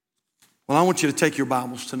Well, I want you to take your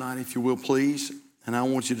Bibles tonight, if you will, please. And I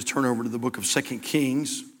want you to turn over to the book of 2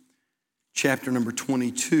 Kings, chapter number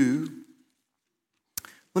 22.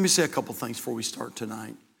 Let me say a couple things before we start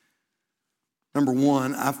tonight. Number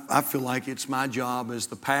one, I feel like it's my job as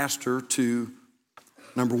the pastor to,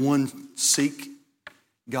 number one, seek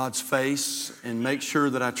God's face and make sure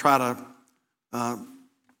that I try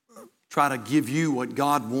to give you what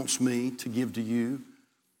God wants me to give to you.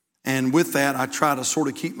 And with that, I try to sort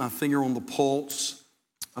of keep my finger on the pulse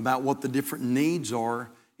about what the different needs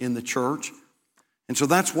are in the church. And so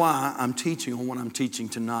that's why I'm teaching on what I'm teaching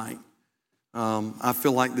tonight. I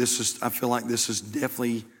feel like this is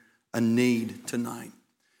definitely a need tonight.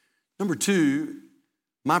 Number two,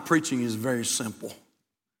 my preaching is very simple.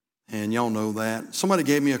 And y'all know that. Somebody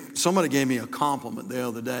gave me a compliment the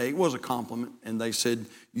other day. It was a compliment. And they said,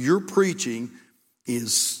 your preaching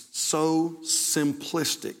is so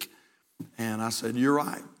simplistic. And I said, you're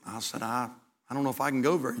right. I said, I don't know if I can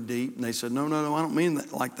go very deep. And they said, no, I don't mean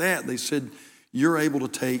that like that. They said, you're able to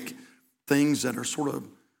take things that are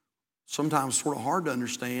sometimes sort of hard to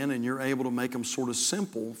understand, and you're able to make them sort of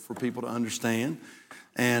simple for people to understand.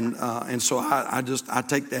 And so I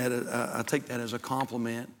take that as a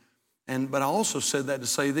compliment. But I also said that to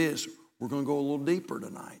say this: we're going to go a little deeper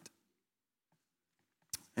tonight.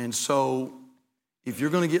 And so, if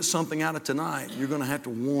you're going to get something out of tonight, you're going to have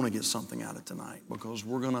to want to get something out of tonight, because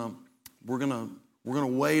we're going to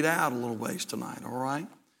wade out a little ways tonight. All right,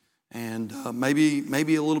 and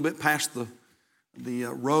maybe a little bit past the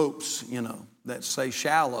ropes, that say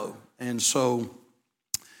shallow. And so,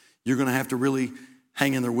 you're going to have to really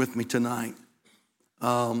hang in there with me tonight.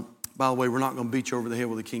 By the way, we're not going to beat you over the head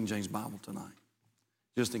with the King James Bible tonight,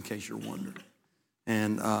 just in case you're wondering.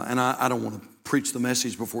 And I don't want to preach the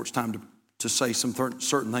message before it's time to say some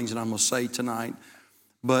certain things that I'm going to say tonight.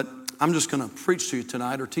 But I'm just going to preach to you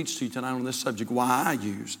tonight, or teach to you tonight on this subject, why I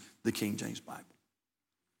use the King James Bible.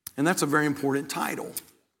 And that's a very important title.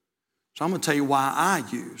 So I'm going to tell you why I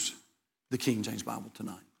use the King James Bible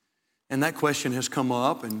tonight. And that question has come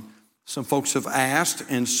up, and some folks have asked,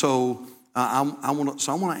 and so I want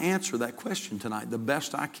to answer that question tonight the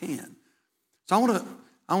best I can. So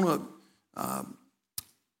I want to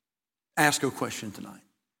ask a question tonight.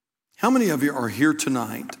 How many of you are here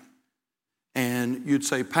tonight and you'd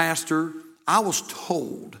say, Pastor, I was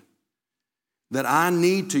told that I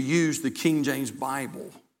need to use the King James Bible,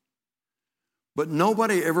 but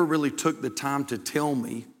nobody ever really took the time to tell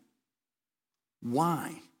me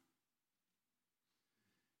why?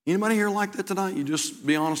 Anybody here like that tonight? You just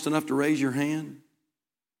be honest enough to raise your hand?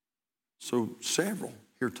 So several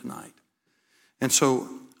here tonight. And so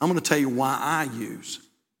I'm going to tell you why I use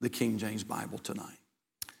the King James Bible tonight.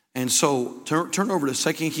 And so turn over to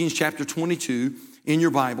 2 Kings chapter 22 in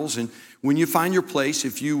your Bibles. And when you find your place,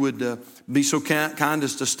 if you would be so kind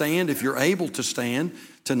as to stand, if you're able to stand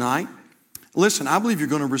tonight. Listen, I believe you're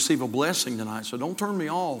going to receive a blessing tonight, so don't turn me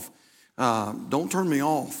off. Don't turn me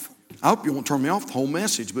off. I hope you won't turn me off the whole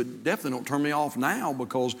message, but definitely don't turn me off now,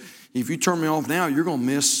 because if you turn me off now, you're going to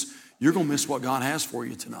miss what God has for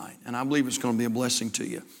you tonight. And I believe it's going to be a blessing to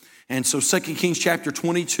you. And so 2 Kings chapter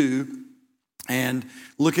 22, and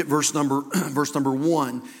look at verse number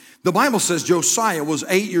 1. The Bible says Josiah was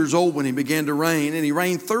 8 years old when he began to reign, and he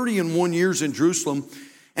reigned 31 years in Jerusalem.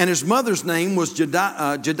 And his mother's name was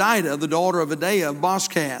Jedidah, the daughter of Adaiah of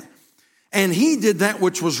Bozkath. And he did that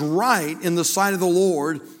which was right in the sight of the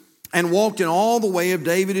Lord, and walked in all the way of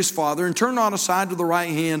David his father, and turned not aside to the right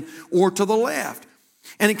hand or to the left.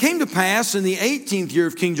 And it came to pass in the 18th year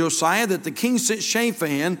of King Josiah that the king sent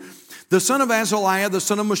Shaphan, the son of Azaliah, the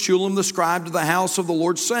son of Meshullam, the scribe, to the house of the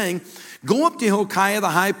Lord, saying, Go up to Hilkiah the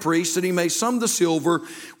high priest, that he may sum the silver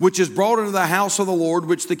which is brought into the house of the Lord,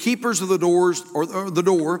 which the keepers of the doors or the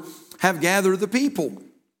door have gathered of the people.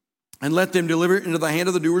 And let them deliver it into the hand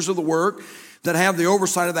of the doers of the work that have the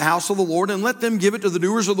oversight of the house of the Lord, and let them give it to the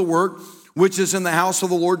doers of the work which is in the house of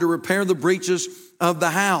the Lord, to repair the breaches of the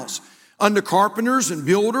house, unto carpenters and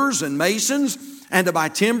builders and masons, and to buy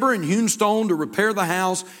timber and hewn stone to repair the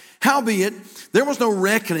house. Howbeit, there was no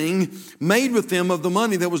reckoning made with them of the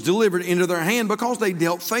money that was delivered into their hand, because they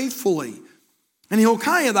dealt faithfully. And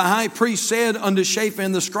Hilkiah the high priest said unto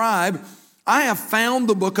Shaphan the scribe, I have found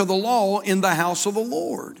the book of the law in the house of the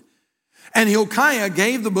Lord. And Hilkiah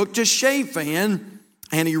gave the book to Shaphan,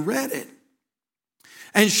 and he read it.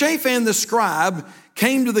 And Shaphan the scribe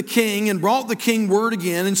came to the king and brought the king word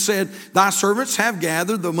again and said, Thy servants have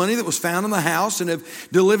gathered the money that was found in the house, and have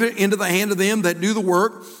delivered it into the hand of them that do the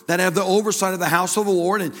work, that have the oversight of the house of the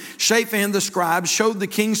Lord. And Shaphan the scribe showed the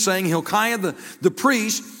king, saying, Hilkiah the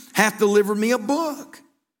priest hath delivered me a book.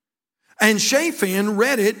 And Shaphan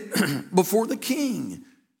read it before the king.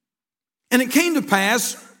 And it came to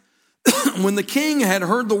pass, when the king had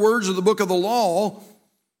heard the words of the book of the law,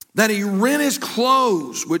 that he rent his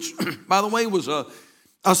clothes, which, by the way, was a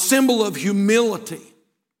symbol of humility,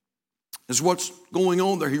 is what's going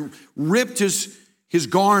on there. He ripped his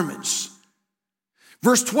garments.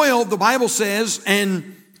 Verse 12, the Bible says,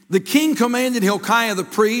 and the king commanded Hilkiah the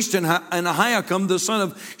priest and Ahikam the son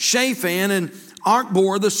of Shaphan and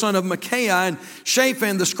Achbor the son of Micaiah and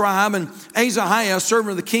Shaphan the scribe and Azahiah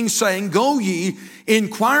servant of the king, saying, Go ye,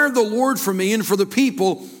 inquire of the Lord for me and for the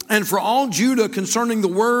people and for all Judah concerning the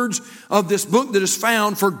words of this book that is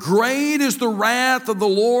found, for great is the wrath of the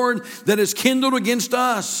Lord that is kindled against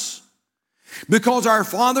us, because our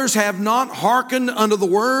fathers have not hearkened unto the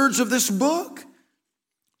words of this book,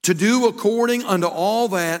 to do according unto all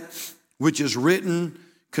that which is written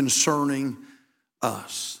concerning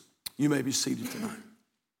us. You may be seated tonight.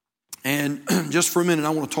 And just for a minute, I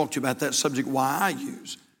want to talk to you about that subject, why I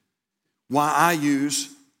use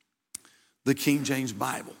the King James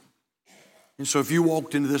Bible. And so if you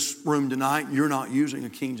walked into this room tonight and you're not using a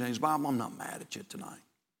King James Bible, I'm not mad at you tonight.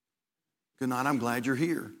 Good night, I'm glad you're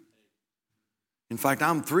here. In fact,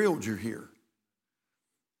 I'm thrilled you're here.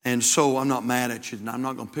 And so I'm not mad at you, and I'm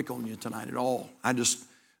not going to pick on you tonight at all. I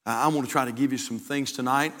want to try to give you some things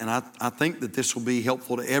tonight, and I think that this will be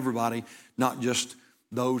helpful to everybody, not just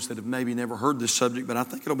those that have maybe never heard this subject, but I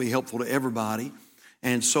think it'll be helpful to everybody.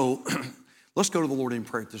 And so let's go to the Lord in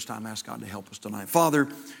prayer at this time. Ask God to help us tonight. Father,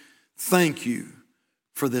 thank you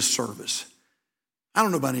for this service. I don't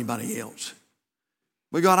know about anybody else,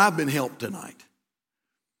 but God, I've been helped tonight.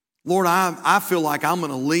 Lord, I feel like I'm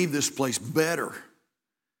going to leave this place better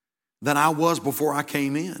than I was before I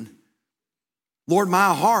came in. Lord,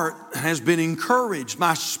 my heart has been encouraged.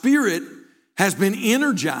 My spirit has been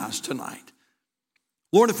energized tonight.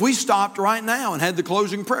 Lord, if we stopped right now and had the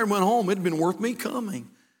closing prayer and went home, it'd been worth me coming.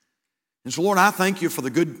 And so, Lord, I thank you for the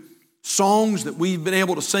good songs that we've been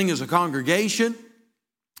able to sing as a congregation.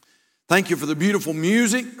 Thank you for the beautiful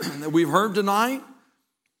music that we've heard tonight.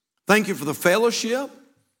 Thank you for the fellowship.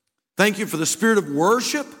 Thank you for the spirit of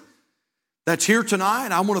worship that's here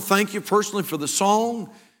tonight. I want to thank you personally for the song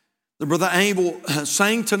that Brother Abel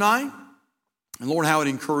sang tonight. And Lord, how it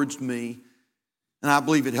encouraged me. And I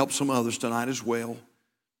believe it helped some others tonight as well.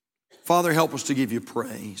 Father, help us to give you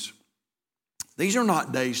praise. These are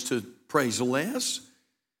not days to praise less.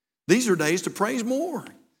 These are days to praise more.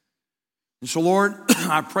 And so, Lord,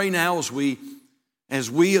 I pray now as we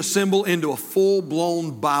assemble into a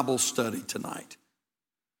full-blown Bible study tonight.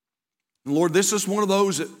 And Lord, this is one of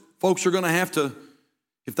those that folks are going to have to,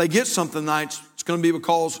 if they get something tonight, it's going to be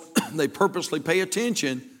because they purposely pay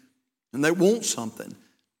attention and they want something.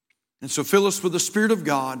 And so fill us with the Spirit of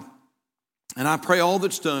God. And I pray all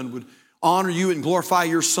that's done would honor you and glorify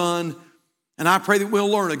your Son. And I pray that we'll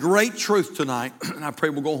learn a great truth tonight. And I pray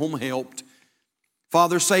we'll go home helped.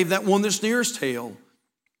 Father, save that one that's nearest hell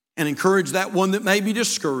and encourage that one that may be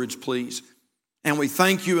discouraged, please. And we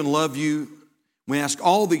thank you and love you. We ask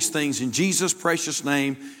all these things in Jesus' precious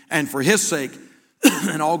name and for his sake.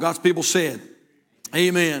 And all God's people said,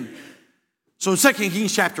 amen. So in 2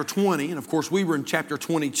 Kings chapter 20, and of course we were in chapter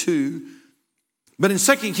 22, but in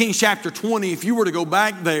 2 Kings chapter 20, if you were to go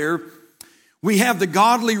back there, we have the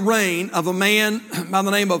godly reign of a man by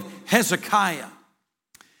the name of Hezekiah.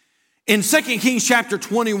 In 2 Kings chapter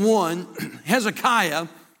 21, Hezekiah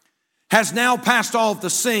has now passed off the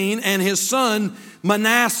scene, and his son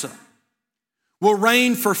Manasseh will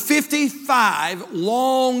reign for 55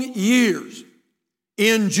 long years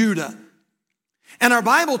in Judah. And our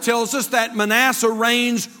Bible tells us that Manasseh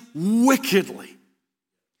reigns wickedly.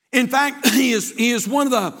 In fact, he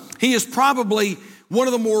is probably one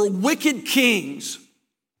of the more wicked kings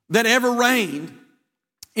that ever reigned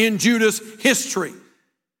in Judah's history.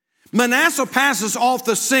 Manasseh passes off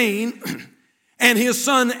the scene, and his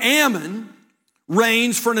son Ammon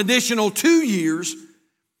reigns for an additional 2 years.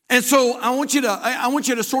 And so I want you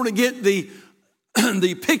to sort of get the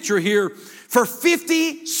picture here. For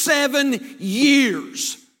 57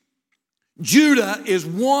 years, Judah is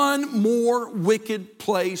one more wicked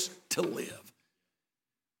place to live.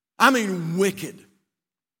 I mean, wicked.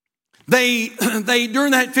 They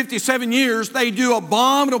during that 57 years, they do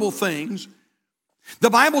abominable things. The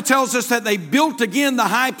Bible tells us that they built again the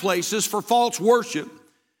high places for false worship.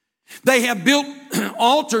 They have built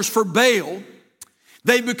altars for Baal.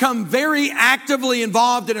 They've become very actively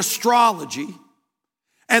involved in astrology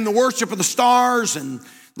and the worship of the stars and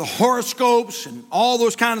the horoscopes and all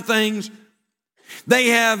those kind of things. They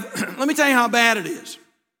have, let me tell you how bad it is.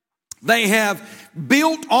 They have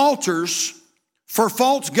built altars for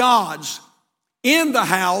false gods in the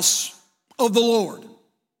house of the Lord.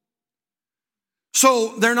 So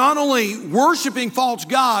they're not only worshiping false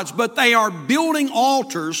gods, but they are building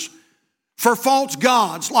altars for false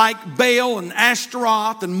gods like Baal and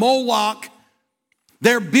Ashtaroth and Moloch.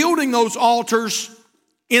 They're building those altars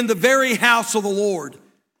in the very house of the Lord.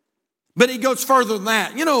 But he goes further than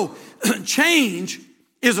that. You know, change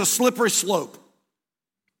is a slippery slope.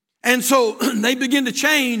 And so they begin to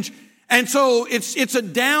change. And so it's a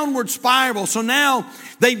downward spiral. So now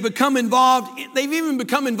they've even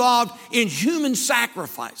become involved in human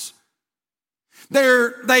sacrifice.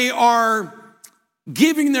 They are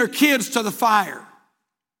giving their kids to the fire.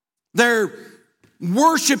 They're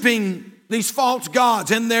worshiping these false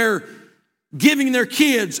gods, and they're giving their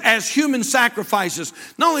kids as human sacrifices.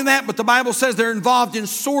 Not only that, but the Bible says they're involved in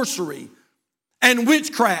sorcery and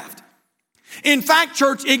witchcraft. In fact,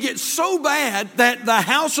 church, it gets so bad that the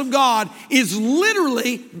house of God is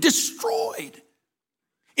literally destroyed.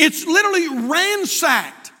 It's literally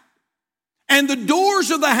ransacked. And the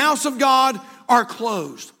doors of the house of God are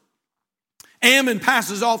closed. Ammon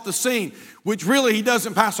passes off the scene, which really he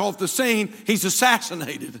doesn't pass off the scene. He's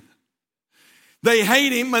assassinated. They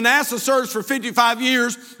hate him. Manasseh serves for 55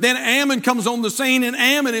 years. Then Ammon comes on the scene, and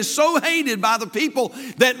Ammon is so hated by the people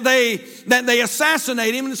that they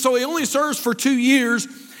assassinate him. And so he only serves for 2 years.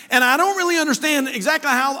 And I don't really understand exactly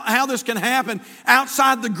how this can happen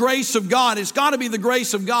outside the grace of God. It's got to be the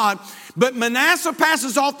grace of God. But Manasseh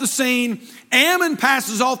passes off the scene. Ammon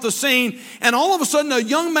passes off the scene. And all of a sudden, a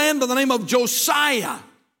young man by the name of Josiah,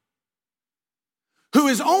 who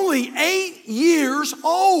is only 8 years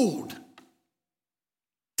old,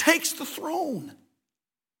 takes the throne.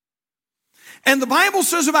 And the Bible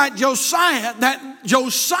says about Josiah that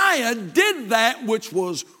Josiah did that which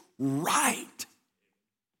was right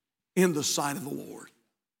in the sight of the Lord.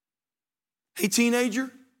 Hey, teenager,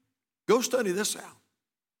 go study this out.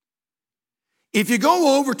 If you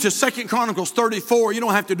go over to 2 Chronicles 34, you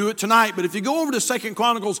don't have to do it tonight, but if you go over to 2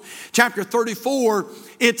 Chronicles chapter 34,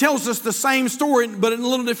 it tells us the same story, but in a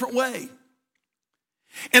little different way.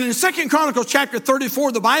 And in 2 Chronicles chapter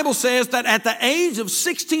 34, the Bible says that at the age of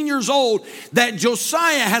 16 years old, that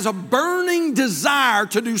Josiah has a burning desire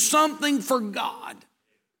to do something for God.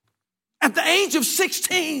 At the age of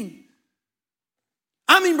 16.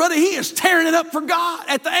 I mean, brother, he is tearing it up for God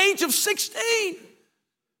at the age of 16.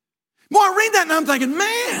 Boy, I read that and I'm thinking,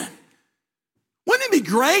 man, wouldn't it be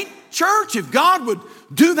great, church, if God would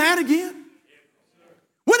do that again?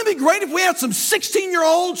 Wouldn't it be great if we had some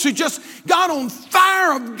 16-year-olds who just got on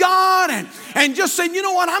fire of God and just said, you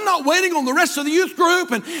know what, I'm not waiting on the rest of the youth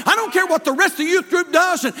group, and I don't care what the rest of the youth group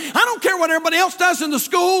does, and I don't care what everybody else does in the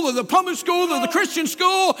school or the public school or the Christian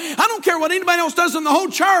school. I don't care what anybody else does in the whole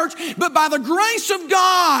church, but by the grace of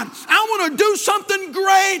God, I want to do something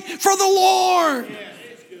great for the Lord.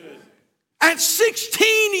 At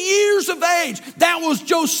 16 years of age, that was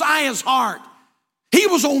Josiah's heart. He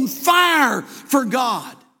was on fire for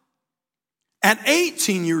God. At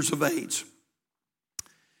 18 years of age,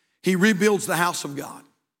 he rebuilds the house of God.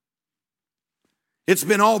 It's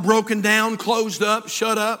been all broken down, closed up,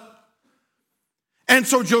 shut up. And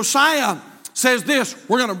so Josiah says this,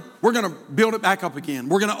 we're gonna build it back up again.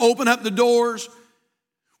 We're gonna open up the doors.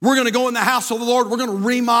 We're gonna go in the house of the Lord. We're gonna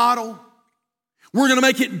remodel. We're gonna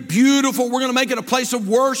make it beautiful. We're gonna make it a place of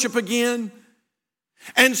worship again.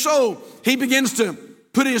 And so he begins to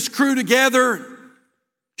put his crew together.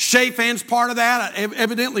 Shaphan's part of that.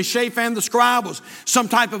 Evidently, Shaphan the scribe was some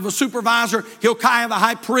type of a supervisor. Hilkiah the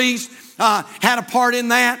high priest had a part in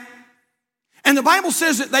that. And the Bible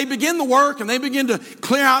says that they begin the work and they begin to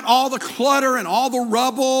clear out all the clutter and all the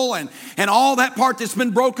rubble and all that part that's been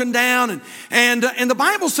broken down. And the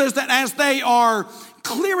Bible says that as they are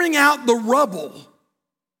clearing out the rubble,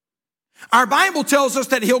 our Bible tells us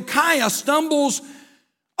that Hilkiah stumbles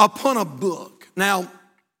upon a book. Now,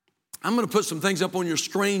 I'm going to put some things up on your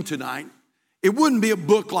screen tonight. It wouldn't be a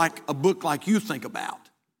book like you think about.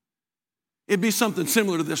 It'd be something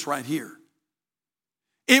similar to this right here.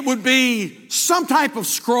 It would be some type of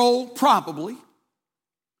scroll, probably.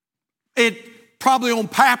 It probably on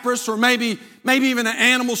papyrus or maybe even an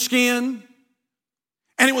animal skin.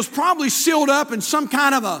 And it was probably sealed up in some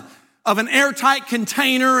kind of an airtight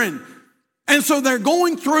container. And so they're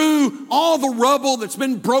going through all the rubble that's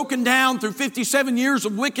been broken down through 57 years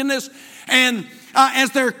of wickedness. And as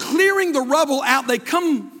they're clearing the rubble out, they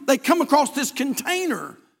come across this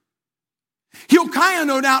container. Hilkiah,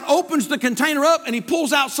 no doubt, opens the container up and he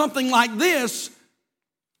pulls out something like this.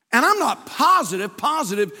 And I'm not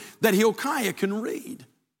positive that Hilkiah can read.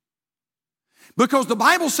 Because the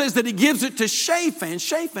Bible says that he gives it to Shaphan.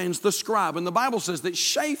 Shaphan's the scribe. And the Bible says that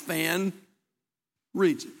Shaphan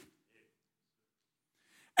reads it.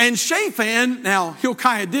 And Shaphan, now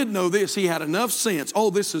Hilkiah did know this. He had enough sense. Oh,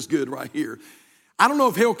 this is good right here. I don't know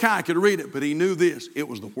if Hilkiah could read it, but he knew this. It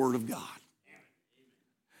was the Word of God.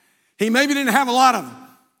 He maybe didn't have a lot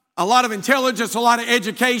of intelligence, a lot of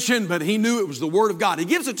education, but he knew it was the Word of God. He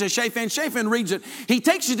gives it to Shaphan. Shaphan reads it. He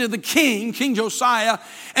takes it to the king, King Josiah,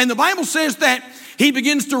 and the Bible says that he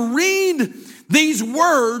begins to read these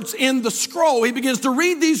words in the scroll. He begins to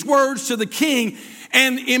read these words to the king,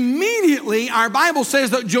 and immediately our Bible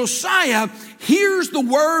says that Josiah hears the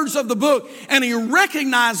words of the book, and he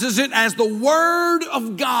recognizes it as the Word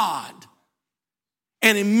of God,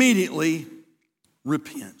 and immediately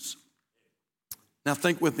repents. Now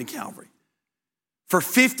think with me, Calvary. For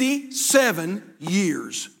 57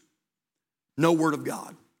 years, no Word of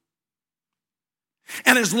God.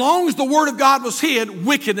 And as long as the Word of God was hid,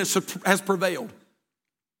 wickedness has prevailed.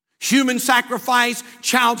 Human sacrifice,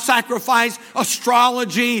 child sacrifice,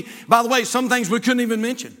 astrology. By the way, some things we couldn't even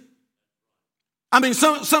mention. I mean,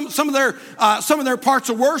 some of their parts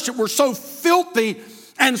of worship were so filthy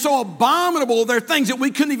and so abominable. They're things that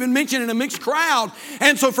we couldn't even mention in a mixed crowd.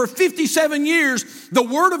 And so for 57 years, the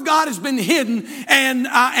Word of God has been hidden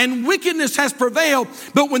and wickedness has prevailed.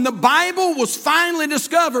 But when the Bible was finally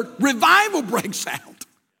discovered, revival breaks out.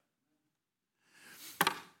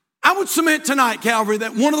 I would submit tonight, Calvary,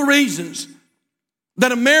 that one of the reasons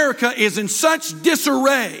that America is in such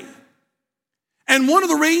disarray and one of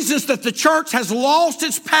the reasons that the church has lost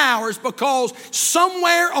its power is because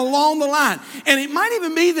somewhere along the line, and it might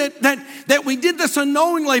even be that we did this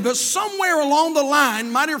unknowingly, but somewhere along the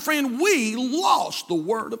line, my dear friend, we lost the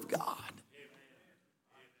Word of God.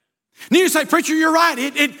 And you say, preacher, you're right.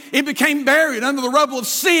 It became buried under the rubble of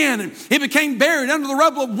sin, and it became buried under the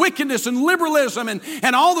rubble of wickedness and liberalism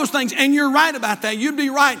and all those things. And you're right about that. You'd be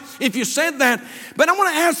right if you said that. But I want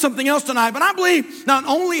to add something else tonight. But I believe not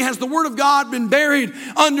only has the Word of God been buried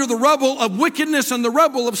under the rubble of wickedness and the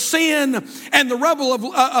rubble of sin and the rubble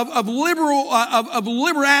of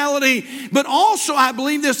liberality, but also I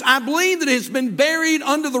believe this. I believe that it's been buried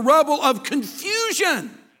under the rubble of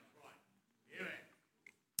confusion.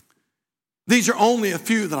 These are only a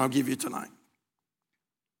few that I'll give you tonight.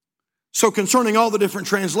 So concerning all the different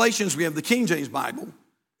translations, we have the King James Bible,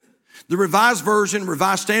 the Revised Version,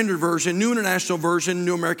 Revised Standard Version, New International Version,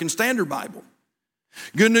 New American Standard Bible.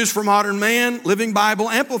 Good News for Modern Man, Living Bible,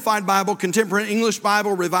 Amplified Bible, Contemporary English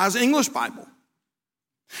Bible, Revised English Bible.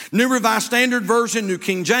 New Revised Standard Version, New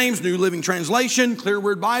King James, New Living Translation, Clear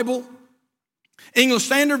Word Bible. English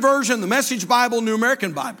Standard Version, the Message Bible, New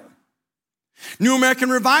American Bible. New American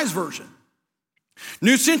Revised Version.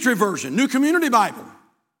 New Century Version, New Community Bible,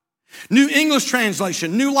 New English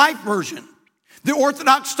Translation, New Life Version, the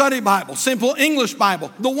Orthodox Study Bible, Simple English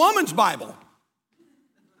Bible, the Woman's Bible,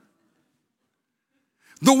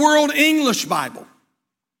 the World English Bible.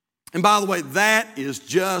 And by the way, that is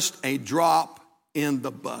just a drop in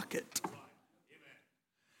the bucket.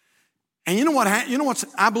 And you know what?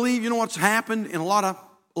 I believe what's happened in a lot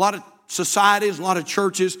of societies, a lot of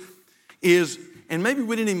churches is. And maybe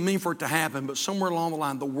we didn't even mean for it to happen, but somewhere along the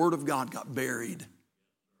line, the Word of God got buried.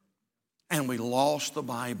 And we lost the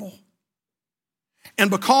Bible.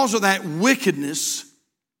 And because of that, wickedness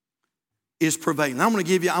is prevailing. I'm going to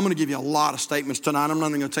give you a lot of statements tonight. I'm not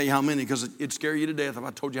even going to tell you how many because it'd scare you to death if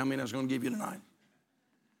I told you how many I was going to give you tonight.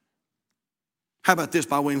 How about this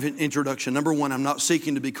by way of introduction? Number one, I'm not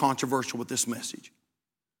seeking to be controversial with this message.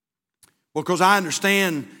 Because I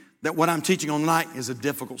understand that what I'm teaching on tonight is a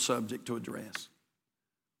difficult subject to address.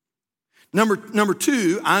 Number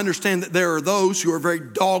two, I understand that there are those who are very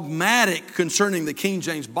dogmatic concerning the King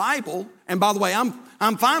James Bible. And by the way,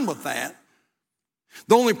 I'm fine with that.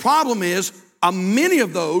 The only problem is many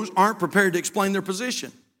of those aren't prepared to explain their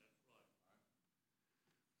position.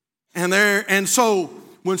 And so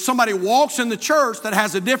when somebody walks in the church that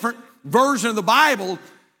has a different version of the Bible,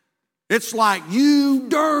 it's like, you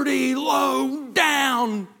dirty, low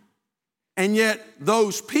down. And yet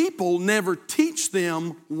those people never teach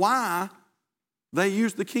them why they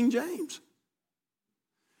use the King James.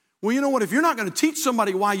 Well, you know what? If you're not going to teach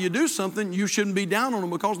somebody why you do something, you shouldn't be down on them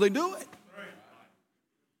because they do it.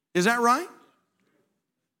 Is that right?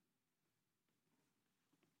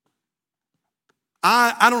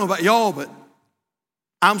 I don't know about y'all, but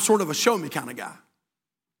I'm sort of a show me kind of guy.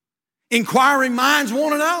 Inquiring minds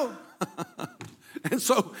want to know. And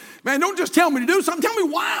so, man, don't just tell me to do something. Tell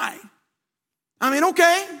me why. I mean,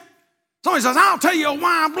 okay. Somebody says, I'll tell you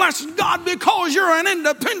why, bless God, because you're an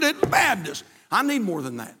independent Baptist. I need more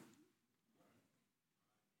than that.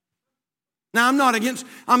 Now, I'm not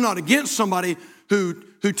against somebody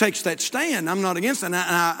who takes that stand. I'm not against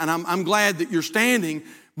that, and I'm glad that you're standing,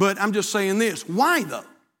 but I'm just saying this. Why, though?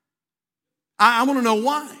 I want to know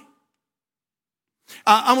why.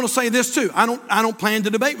 I want to say this, too. I don't plan to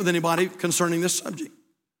debate with anybody concerning this subject.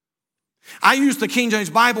 I use the King James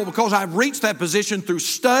Bible because I've reached that position through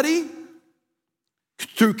study,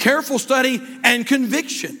 through careful study, and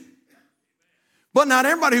conviction. But not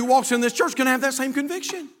everybody who walks in this church can have that same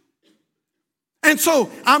conviction. And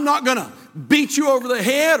so I'm not going to beat you over the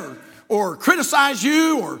head or criticize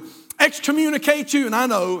you or excommunicate you. And I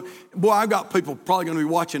know, boy, I've got people probably going to be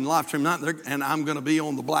watching live stream tonight, and I'm going to be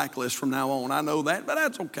on the blacklist from now on. I know that, but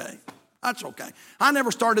that's okay. That's okay. I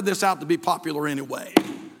never started this out to be popular anyway.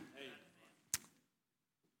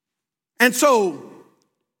 And so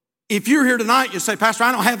if you're here tonight, you say, Pastor,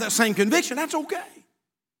 I don't have that same conviction. That's okay.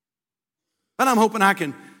 But I'm hoping I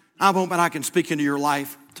can speak into your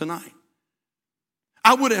life tonight.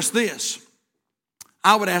 I would ask this.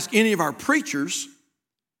 I would ask any of our preachers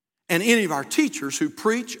and any of our teachers who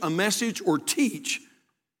preach a message or teach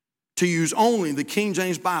to use only the King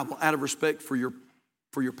James Bible out of respect for your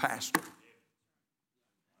pastor.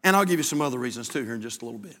 And I'll give you some other reasons too here in just a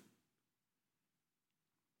little bit.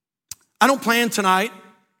 I don't plan tonight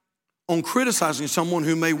on criticizing someone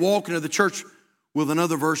who may walk into the church with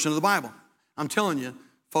another version of the Bible. I'm telling you,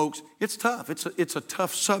 folks, it's tough. It's a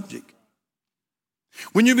tough subject.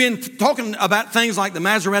 When you've been talking about things like the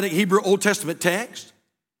Masoretic Hebrew Old Testament text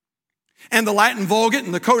and the Latin Vulgate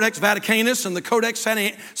and the Codex Vaticanus and the Codex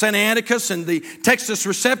Sinaiticus and the Textus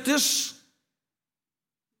Receptus,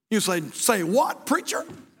 you say what, preacher?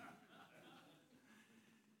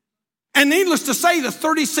 And needless to say, the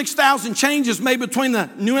 36,000 changes made between the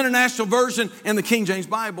New International Version and the King James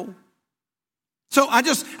Bible. So I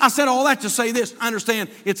said all that to say this. I understand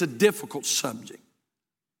it's a difficult subject.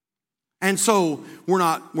 And so we're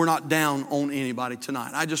not down on anybody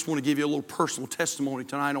tonight. I just want to give you a little personal testimony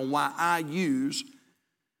tonight on why I use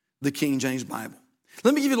the King James Bible.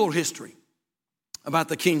 Let me give you a little history about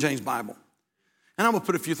the King James Bible. And I'm going to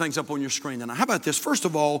put a few things up on your screen tonight. How about this? First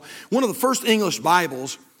of all, one of the first English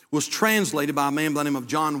Bibles was translated by a man by the name of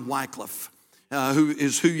John Wycliffe, who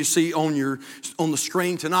you see on the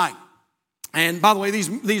screen tonight. And by the way,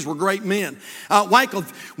 these were great men.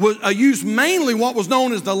 Wycliffe used mainly what was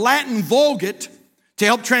known as the Latin Vulgate to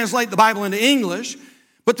help translate the Bible into English.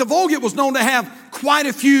 But the Vulgate was known to have quite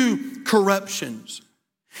a few corruptions.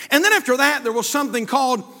 And then after that, there was something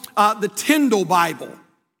called the Tyndale Bible.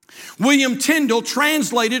 William Tyndale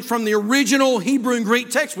translated from the original Hebrew and Greek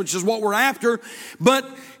text, which is what we're after, but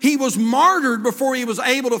he was martyred before he was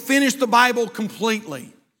able to finish the Bible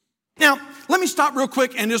completely. Now, let me stop real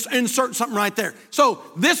quick and just insert something right there. So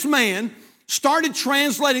this man started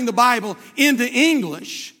translating the Bible into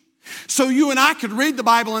English so you and I could read the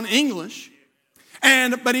Bible in English,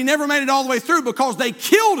 but he never made it all the way through because they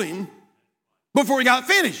killed him before he got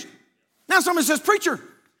finished. Now somebody says, preacher,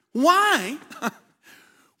 why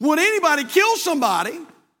would anybody kill somebody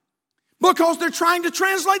because they're trying to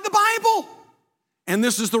translate the Bible? And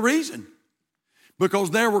this is the reason. Because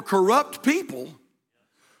there were corrupt people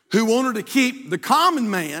who wanted to keep the common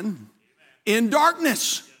man in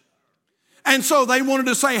darkness. And so they wanted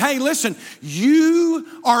to say, hey, listen, you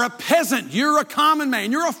are a peasant. You're a common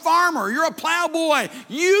man. You're a farmer. You're a plowboy.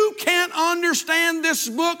 You can't understand this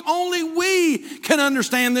book. Only we can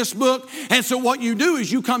understand this book. And so what you do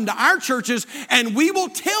is you come to our churches and we will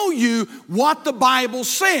tell you what the Bible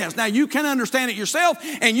says. Now, you can't understand it yourself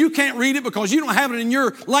and you can't read it because you don't have it in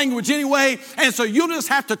your language anyway. And so you'll just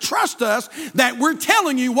have to trust us that we're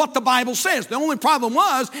telling you what the Bible says. The only problem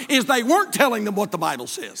is they weren't telling them what the Bible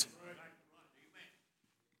says.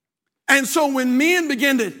 And so when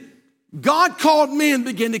God called men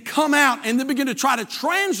begin to come out and they begin to try to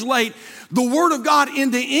translate the Word of God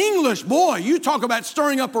into English, boy, you talk about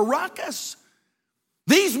stirring up a ruckus.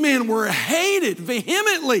 These men were hated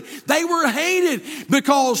vehemently. They were hated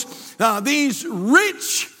because these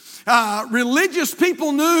rich religious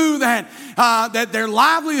people knew that their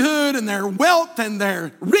livelihood and their wealth and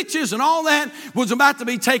their riches and all that was about to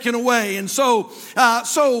be taken away. And so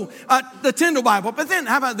the Tyndale Bible. But then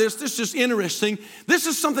how about this? This is just interesting. This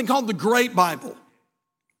is something called the Great Bible.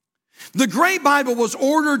 The Great Bible was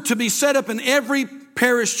ordered to be set up in every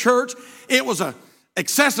parish church. It was an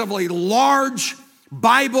excessively large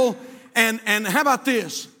Bible. And how about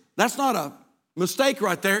this? That's not a mistake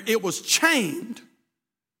right there. It was chained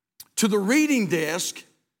to the reading desk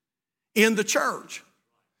in the church.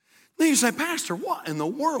 Then you say, Pastor, what in the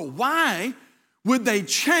world? Why would they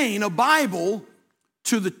chain a Bible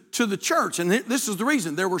to the church? And this is the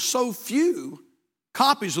reason. There were so few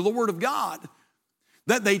copies of the Word of God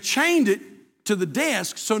that they chained it to the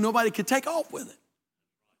desk so nobody could take off with it.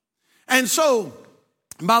 And so,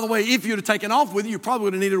 by the way, if you'd have taken off with it, you probably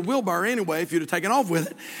would have needed a wheelbarrow anyway if you'd have taken off with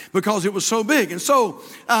it because it was so big. And so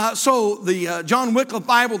the John Wycliffe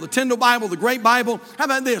Bible, the Tyndale Bible, the Great Bible. How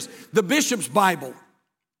about this? The Bishop's Bible.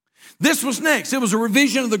 This was next. It was a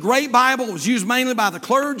revision of the Great Bible. It was used mainly by the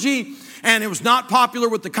clergy, and it was not popular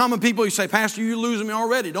with the common people. You say, Pastor, you're losing me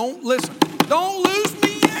already. Don't listen. Don't lose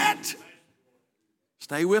me yet.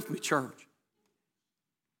 Stay with me, church.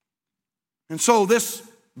 And so this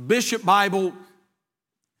Bishop Bible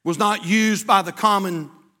was not used by the common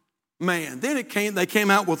man. Then they came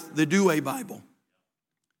out with the Douay Bible.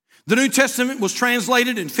 The New Testament was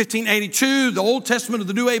translated in 1582. The Old Testament of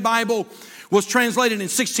the Douay Bible was translated in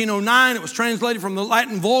 1609. It was translated from the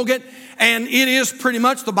Latin Vulgate, and it is pretty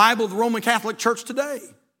much the Bible of the Roman Catholic Church today.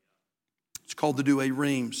 It's called the Douay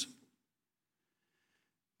Rheims.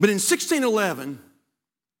 But in 1611,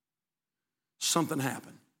 something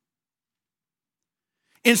happened.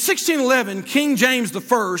 In 1611, King James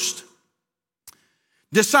I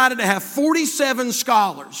decided to have 47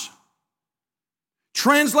 scholars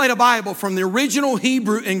translate a Bible from the original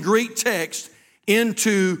Hebrew and Greek text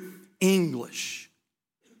into English.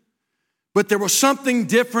 But there was something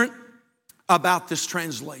different about this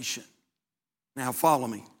translation. Now follow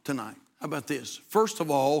me tonight. How about this? First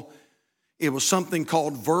of all, it was something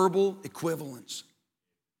called verbal equivalence.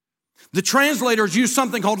 The translators used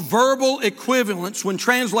something called verbal equivalence when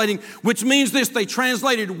translating, which means this: they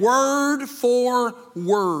translated word for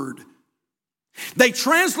word. They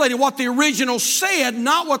translated what the original said,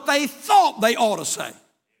 not what they thought they ought to say,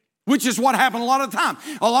 which is what happened a lot of the time.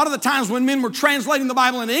 A lot of the times when men were translating the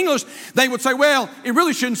Bible into English, they would say, well, it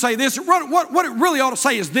really shouldn't say this. What it really ought to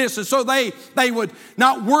say is this. And so they would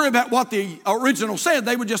not worry about what the original said.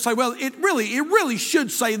 They would just say, well, it really should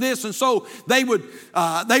say this. And so they would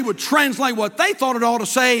translate what they thought it ought to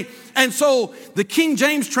say. And so the King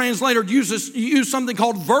James translator used something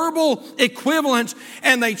called verbal equivalence,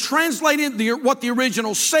 and they translated what the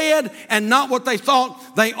original said and not what they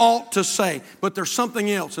thought they ought to say. But there's something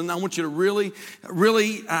else, and I want you to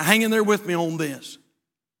really hang in there with me on this.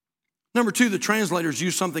 Number two, the translators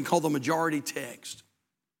use something called the majority text,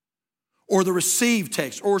 or the received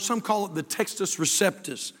text, or some call it the textus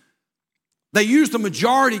receptus. They use the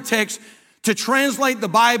majority text to translate the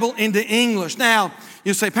Bible into English. Now,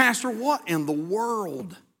 you say, Pastor, what in the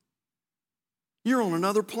world? You're on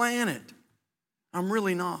another planet. I'm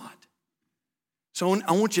really not. So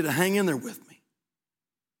I want you to hang in there with me.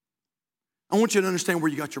 I want you to understand where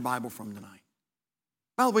you got your Bible from tonight.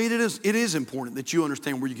 By the way, it is important that you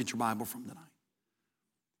understand where you get your Bible from tonight.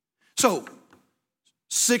 So,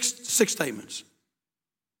 six statements.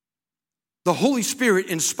 The Holy Spirit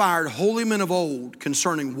inspired holy men of old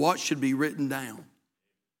concerning what should be written down.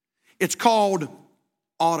 It's called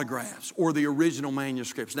autographs, or the original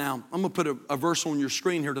manuscripts. Now, I'm going to put a verse on your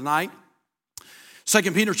screen here tonight.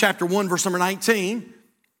 2 Peter chapter 1, verse number 19.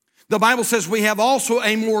 The Bible says, we have also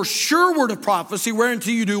a more sure word of prophecy, whereunto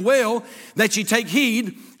you do well, that ye take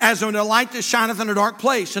heed, as unto a light that shineth in a dark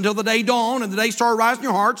place, until the day dawn and the day star rise in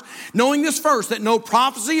your hearts, knowing this first, that no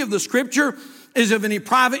prophecy of the Scripture is of any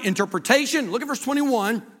private interpretation. Look at verse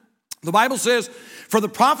 21. The Bible says, for the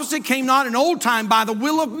prophecy came not in old time by the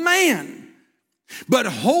will of man, but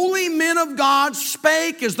holy men of God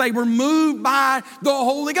spake as they were moved by the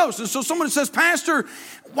Holy Ghost. And so someone says, Pastor,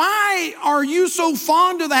 why are you so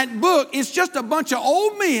fond of that book? It's just a bunch of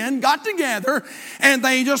old men got together and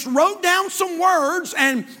they just wrote down some words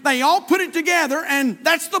and they all put it together, and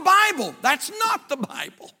that's the Bible. That's not the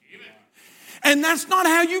Bible. And that's not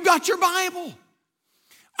how you got your Bible.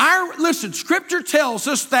 Listen, Scripture tells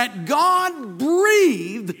us that God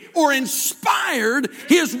breathed or inspired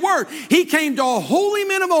His Word. He came to holy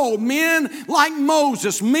men of old, men like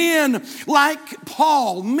Moses, men like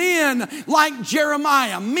Paul, men like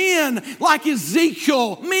Jeremiah, men like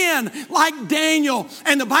Ezekiel, men like Daniel.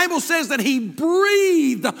 And the Bible says that He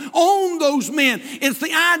breathed on those men. It's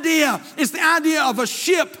the idea of a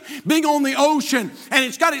ship being on the ocean, and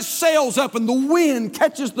it's got its sails up, and the wind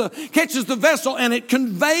catches the vessel, and it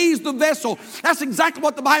conveys the vessel. That's exactly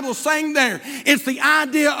what the Bible is saying there. It's the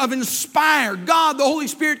idea of inspired. God, the Holy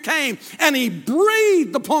Spirit came and He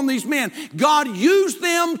breathed upon these men. God used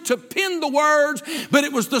them to pen the words, but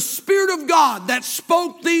it was the Spirit of God that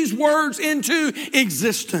spoke these words into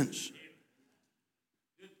existence.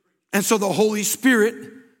 And so the Holy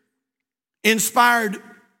Spirit inspired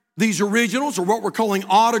these originals, or what we're calling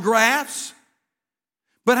autographs.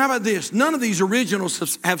 But how about this? None of these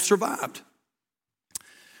originals have survived.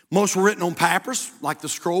 Most were written on papyrus, like the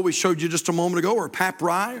scroll we showed you just a moment ago, or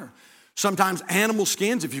papyri, or sometimes animal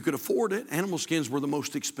skins, if you could afford it. Animal skins were the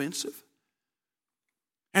most expensive.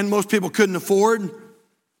 And most people couldn't afford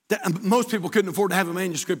to have a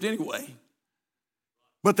manuscript anyway.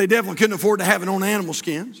 But they definitely couldn't afford to have it on animal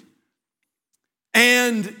skins.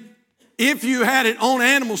 And if you had it on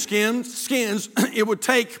animal skins, it would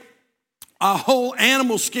take a whole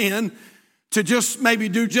animal skin to just maybe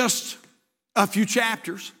do just a few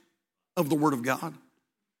chapters of the Word of God.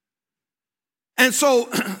 And so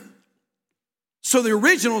the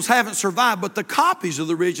originals haven't survived, but the copies of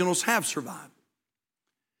the originals have survived.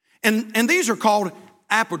 And these are called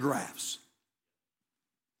epigraphs.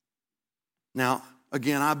 Now,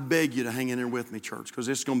 again, I beg you to hang in there with me, church, because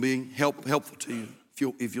it's going to be helpful to you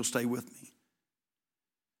if you'll stay with me.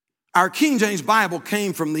 Our King James Bible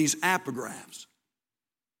came from these epigraphs,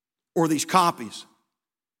 or these copies.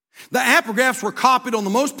 The epigraphs were copied on the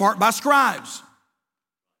most part by scribes.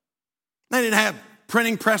 They didn't have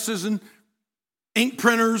printing presses and ink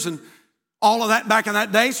printers and all of that back in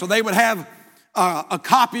that day, so they would have a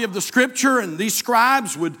copy of the scripture, and these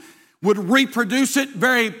scribes would reproduce it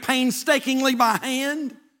very painstakingly by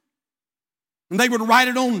hand. And they would write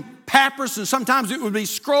it on papyrus, and sometimes it would be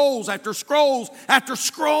scrolls after scrolls after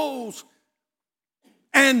scrolls.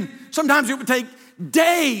 And sometimes it would take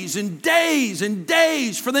days and days and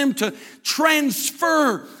days for them to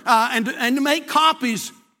transfer and to make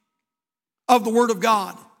copies of the Word of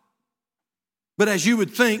God. But as you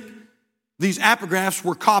would think, these epigraphs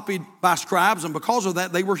were copied by scribes, and because of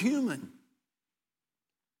that, they were human.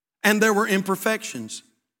 And there were imperfections.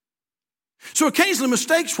 So occasionally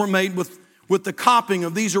mistakes were made with the copying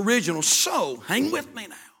of these originals. So, hang with me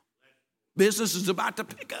now. Business is about to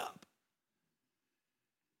pick up.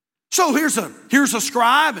 So here's a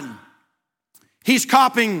scribe, and he's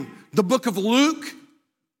copying the book of Luke.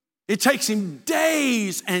 It takes him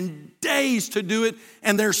days and days to do it,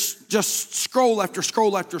 and there's just scroll after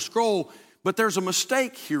scroll after scroll, but there's a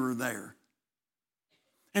mistake here or there.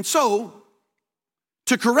 And so,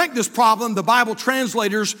 to correct this problem, the Bible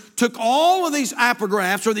translators took all of these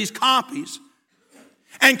epigraphs, or these copies,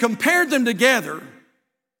 and compared them together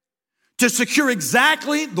to secure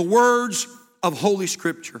exactly the words of Holy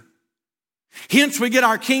Scripture. Hence, we get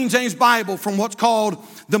our King James Bible from what's called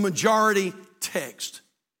the majority text.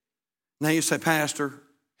 Now you say, Pastor,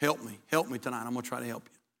 help me tonight. I'm going to try to help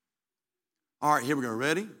you. All right, here we go.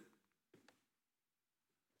 Ready?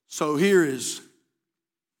 So here is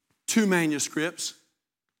 2 manuscripts.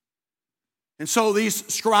 And so these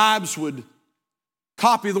scribes would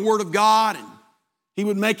copy the Word of God, and he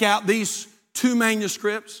would make out these 2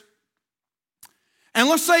 manuscripts. And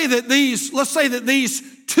let's say that these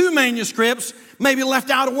 2 manuscripts maybe left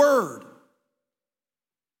out a word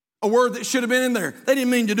that should have been in there. They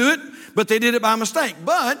didn't mean to do it, but they did it by mistake.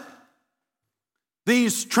 But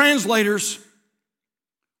these translators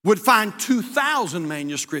would find 2,000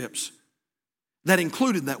 manuscripts that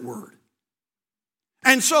included that word.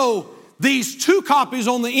 And so these 2 copies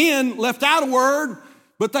on the end left out a word,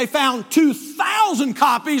 but they found 2,000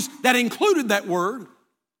 copies that included that word.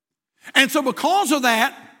 And so because of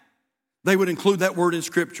that, they would include that word in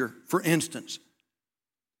Scripture. For instance,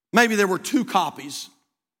 maybe there were 2 copies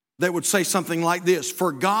that would say something like this: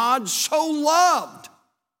 For God so loved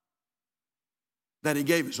that he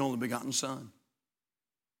gave his only begotten Son,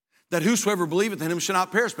 that whosoever believeth in him shall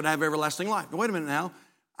not perish but have everlasting life. Now, wait a minute now.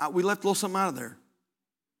 We left a little something out of there.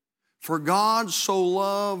 For God so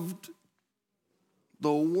loved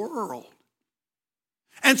the world.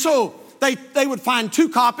 And so they would find 2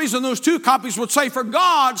 copies, and those 2 copies would say, For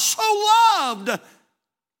God so loved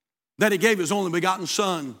that he gave his only begotten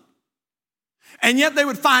Son. And yet they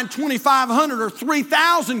would find 2,500 or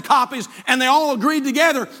 3,000 copies, and they all agreed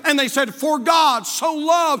together, and they said, For God so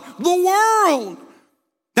loved the world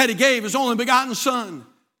that he gave his only begotten Son,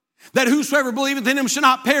 that whosoever believeth in him shall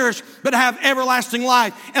not perish, but have everlasting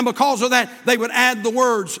life. And because of that, they would add the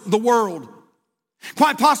words, the world.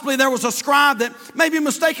 Quite possibly there was a scribe that maybe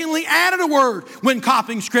mistakenly added a word when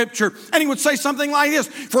copying Scripture. And he would say something like this: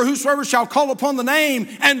 For whosoever shall call upon the name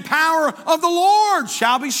and power of the Lord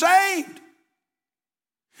shall be saved.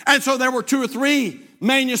 And so there were 2 or 3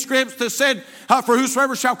 manuscripts that said, For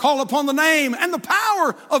whosoever shall call upon the name and the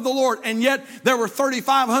power of the Lord. And yet there were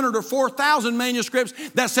 3,500 or 4,000 manuscripts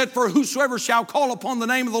that said, For whosoever shall call upon the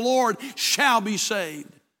name of the Lord shall be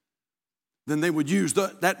saved. Then they would use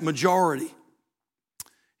that majority.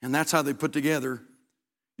 And that's how they put together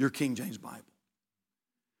your King James Bible.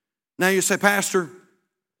 Now you say, Pastor,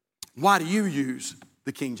 why do you use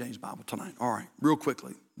the King James Bible tonight? All right, real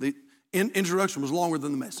quickly. The introduction was longer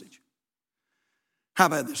than the message. How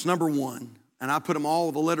about this? Number one, and I put them all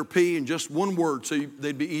with the letter P in just one word so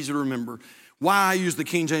they'd be easy to remember. Why I use the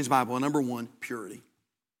King James Bible. Number one, purity.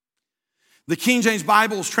 The King James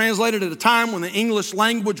Bible was translated at a time when the English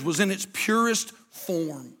language was in its purest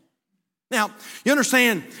form. Now, you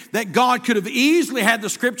understand that God could have easily had the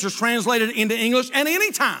scriptures translated into English at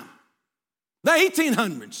any time. The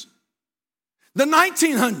 1800s, the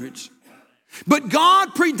 1900s. But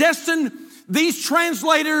God predestined these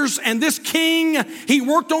translators and this king. He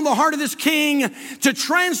worked on the heart of this king to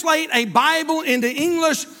translate a Bible into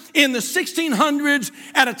English in the 1600s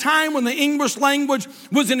at a time when the English language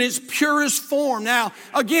was in its purest form. Now,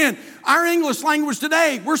 again, our English language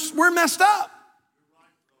today, we're messed up.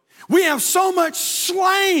 We have so much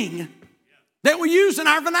slang that we use in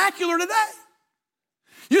our vernacular today.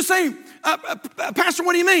 You say, Pastor,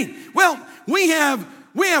 what do you mean? Well, we have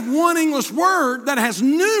one English word that has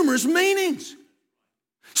numerous meanings.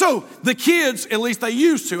 So the kids, at least they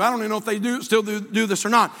used to, I don't even know if they still do this or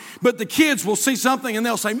not, but the kids will see something and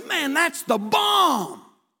they'll say, man, that's the bomb.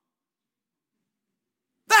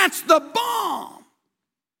 That's the bomb.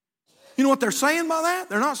 You know what they're saying by that?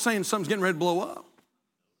 They're not saying something's getting ready to blow up.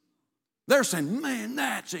 They're saying, man,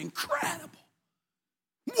 that's incredible.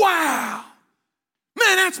 Wow.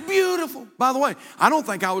 Man, that's beautiful. By the way, I don't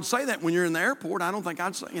think I would say that when you're in the airport. I don't think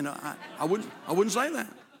I'd say, I wouldn't say that.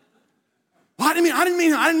 Well, I didn't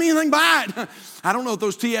mean anything by it. I don't know if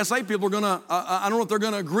those TSA people are gonna. I don't know if they're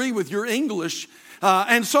gonna agree with your English.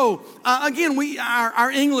 And so again,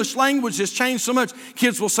 our English language has changed so much.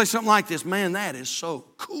 Kids will say something like this: "Man, that is so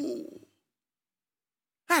cool.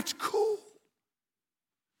 That's cool."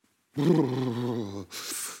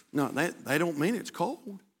 No, they don't mean it's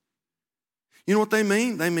cold. You know what they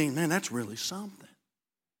mean? They mean, man, that's really something.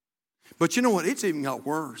 But you know what? It's even got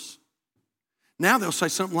worse. Now they'll say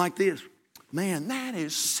something like this: man, that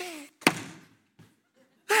is sick.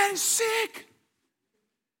 That is sick.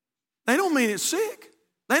 They don't mean it's sick.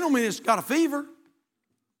 They don't mean it's got a fever.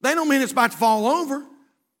 They don't mean it's about to fall over.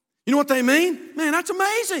 You know what they mean? Man, that's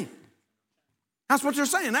amazing. That's what they're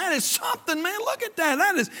saying. That is something, man. Look at that.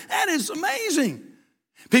 That is amazing.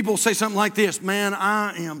 People say something like this: man,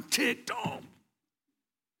 I am ticked off.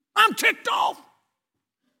 I'm ticked off.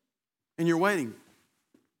 And you're waiting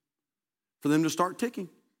for them to start ticking.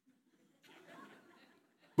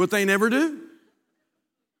 But they never do.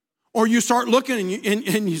 Or you start looking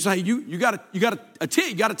and you say, you got a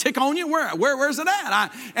tick on you? Where's it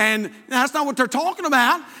at? And that's not what they're talking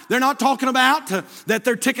about. They're not talking about that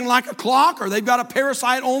they're ticking like a clock or they've got a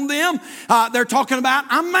parasite on them. They're talking about,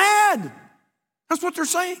 I'm mad. That's what they're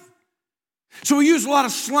saying. So we use a lot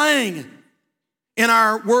of slang in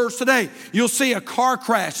our words today. You'll see a car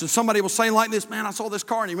crash and somebody will say like this: man, I saw this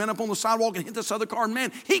car and he ran up on the sidewalk and hit this other car, and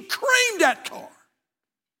man, he creamed that car.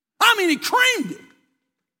 I mean, he creamed it.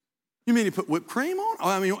 You mean he put whipped cream on?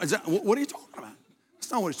 I mean, what are you talking about?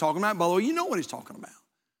 That's not what he's talking about. By the way, you know what he's talking about.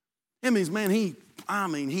 It means, man, he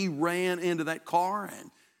ran into that car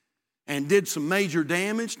and did some major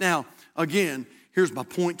damage. Now, again, here's my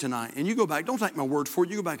point tonight. And you go back, don't take my word for it.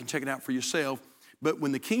 You go back and check it out for yourself. But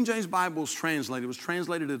when the King James Bible was translated, it was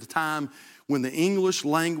translated at a time when the English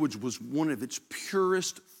language was one of its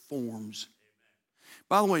purest forms.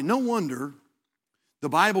 By the way, no wonder the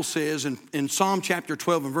Bible says in Psalm chapter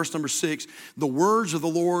 12 and verse number 6, the words of the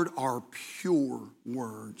Lord are pure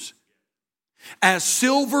words. As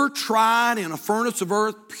silver tried in a furnace of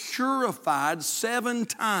earth, purified 7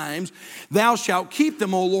 times, thou shalt keep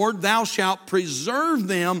them, O Lord, thou shalt preserve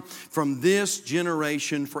them from this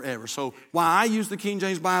generation forever. So why I use the King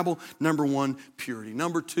James Bible: number 1, purity.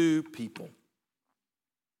 Number 2, people.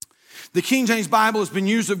 The King James Bible has been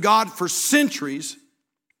used of God for centuries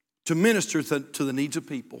to minister to the needs of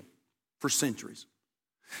people, for centuries.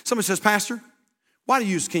 Somebody says, Pastor, why do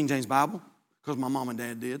you use the King James Bible? Because my mom and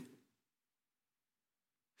dad did.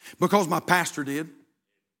 Because my pastor did.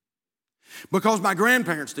 Because my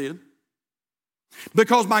grandparents did.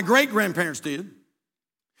 Because my great-grandparents did.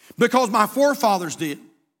 Because my forefathers did.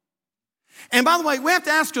 And by the way, we have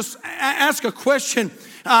to ask a question.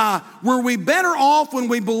 Were we better off when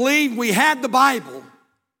we believed we had the Bible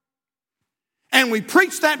and we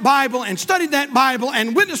preached that Bible and studied that Bible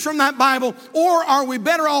and witnessed from that Bible? Or are we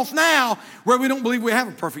better off now where we don't believe we have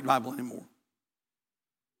a perfect Bible anymore?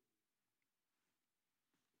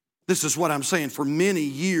 This is what I'm saying. For many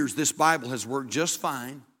years, this Bible has worked just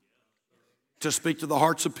fine to speak to the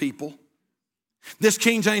hearts of people. This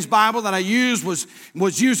King James Bible that I used was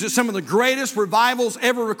used at some of the greatest revivals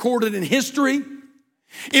ever recorded in history.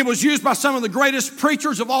 It was used by some of the greatest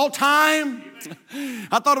preachers of all time.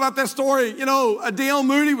 I thought about that story. You know, D.L.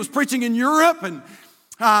 Moody was preaching in Europe, and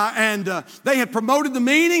and they had promoted the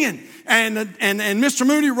meeting, and Mr.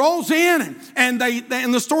 Moody rolls in, and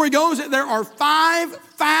the story goes that there are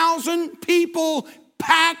 5,000 people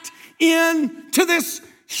packed into this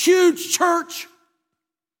huge church,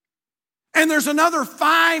 and there's another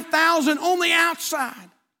 5,000 on the outside.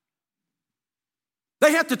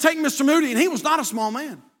 They have to take Mr. Moody, and he was not a small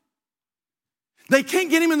man. They can't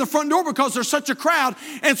get him in the front door because there's such a crowd.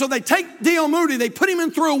 And so they take D.L. Moody, they put him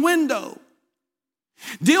in through a window.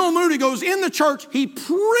 D.L. Moody goes in the church, he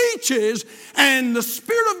preaches, and the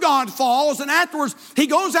Spirit of God falls. And afterwards, he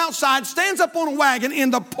goes outside, stands up on a wagon in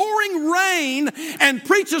the pouring rain, and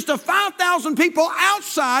preaches to 5,000 people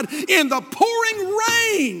outside in the pouring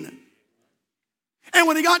rain. And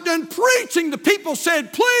when he got done preaching, the people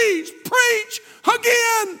said, "Please preach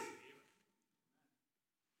again."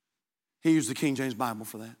 He used the King James Bible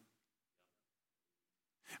for that.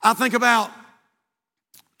 I think about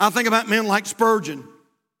men like Spurgeon.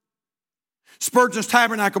 Spurgeon's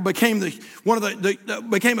Tabernacle became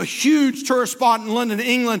became a huge tourist spot in London,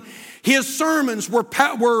 England. His sermons were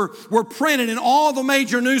printed in all the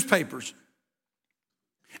major newspapers.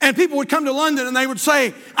 And people would come to London and they would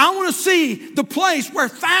say, "I want to see the place where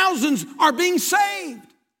thousands are being saved."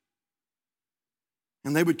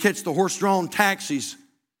 And they would catch the horse-drawn taxis.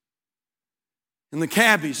 And the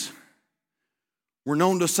cabbies were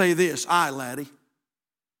known to say this, "Aye, laddie,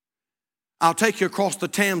 I'll take you across the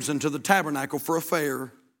Thames into the Tabernacle for a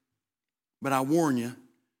fare, but I warn you,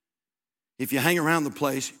 if you hang around the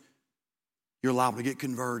place, you're liable to get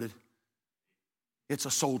converted. It's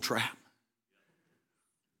a soul trap."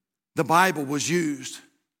 The Bible was used.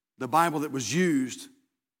 The Bible that was used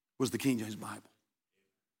was the King James Bible.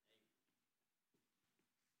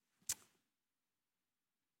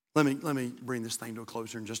 Let me bring this thing to a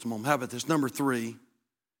close here in just a moment. How about this? Number 3,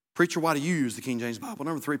 preacher, why do you use the King James Bible?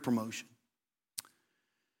 Number 3, promotion.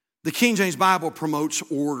 The King James Bible promotes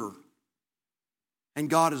order. And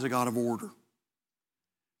God is a God of order.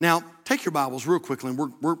 Now, take your Bibles real quickly, and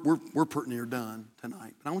we're pretty near done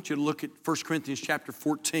tonight. But I want you to look at 1 Corinthians chapter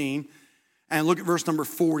 14 and look at verse number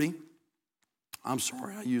 40. I'm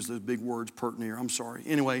sorry, I use those big words, pert near. I'm sorry.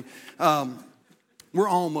 Anyway, we're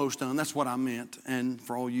almost done. That's what I meant. And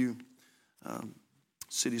for all you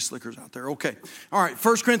city slickers out there. Okay. All right,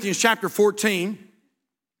 1 Corinthians chapter 14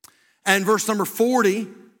 and verse number 40.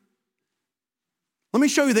 Let me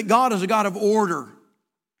show you that God is a God of order.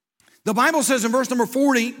 The Bible says in verse number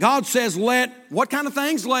 40, God says, let what kind of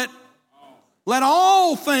things? Let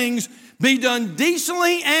all things be done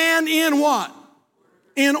decently and in what?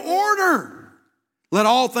 In order. Let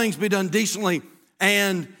all things be done decently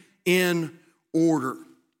and in order.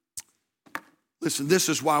 Listen, this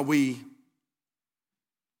is why I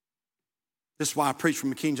preach from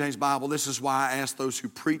the King James Bible. This is why I ask those who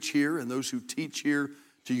preach here and those who teach here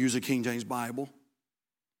to use a King James Bible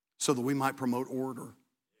so that we might promote order.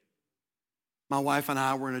 My wife and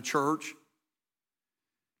I were in a church.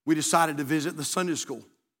 We decided to visit the Sunday school.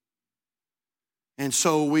 And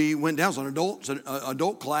so we went down. It was an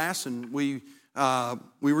adult class, and we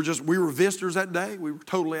were visitors that day. We were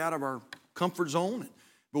totally out of our comfort zone.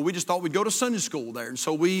 But we just thought we'd go to Sunday school there. And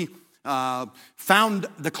so we found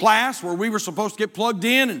the class where we were supposed to get plugged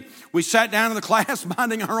in, and we sat down in the class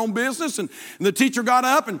minding our own business, and the teacher got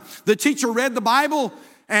up, and the teacher read the Bible,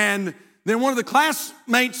 and then one of the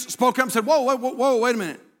classmates spoke up and said, whoa, wait a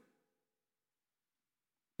minute.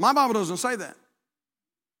 My Bible doesn't say that.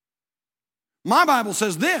 My Bible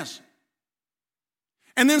says this.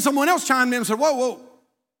 And then someone else chimed in and said, whoa.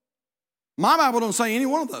 My Bible don't say any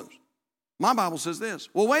one of those. My Bible says this.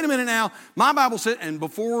 Well, wait a minute now. My Bible said, and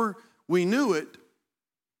before we knew it,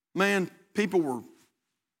 man, people were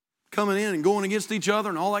coming in and going against each other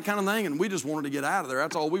and all that kind of thing, and we just wanted to get out of there.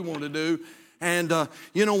 That's all we wanted to do. And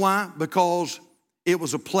you know why? Because it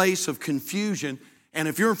was a place of confusion. And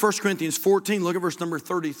if you're in 1 Corinthians 14, look at verse number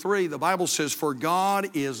 33. The Bible says, "For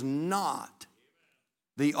God is not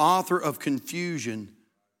the author of confusion,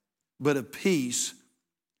 but of peace,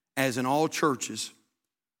 as in all churches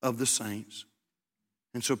of the saints."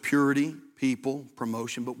 And so purity, people,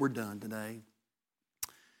 promotion, but we're done today.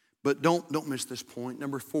 But don't miss this point.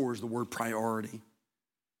 Number 4 is the word priority.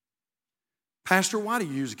 Pastor, why do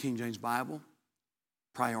you use the King James Bible?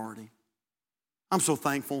 Priority. I'm so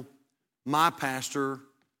thankful. My pastor,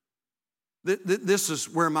 this is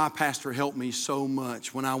where my pastor helped me so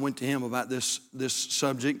much when I went to him about this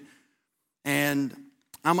subject. And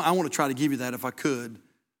I want to try to give you that if I could.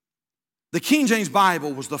 The King James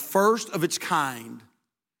Bible was the first of its kind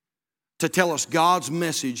to tell us God's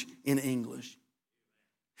message in English.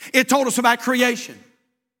 It told us about creation.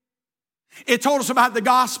 It told us about the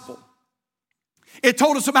gospel. It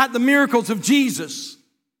told us about the miracles of Jesus,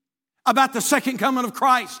 about the second coming of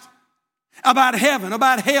Christ, about heaven,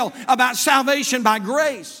 about hell, about salvation by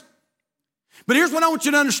grace. But here's what I want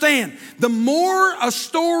you to understand. The more a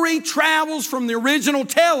story travels from the original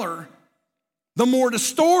teller, the more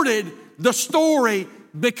distorted the story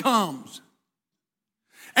becomes.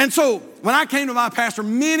 And so when I came to my pastor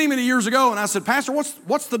many, many years ago and I said, Pastor,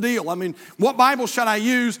 what's the deal? I mean, what Bible should I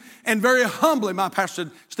use? And very humbly, my pastor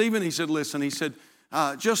said, Stephen, he said, listen, he said,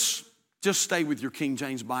 just stay with your King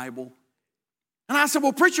James Bible. And I said,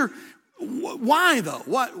 well, preacher, why though?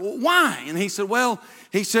 Why? And he said,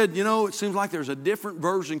 it seems like there's a different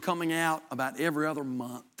version coming out about every other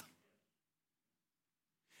month.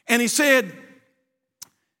 And he said,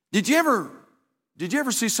 did you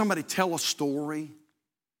ever see somebody tell a story?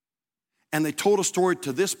 And they told a story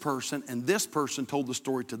to this person, and this person told the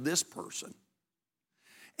story to this person.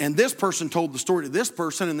 And this person told the story to this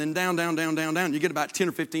person, and then down. You get about 10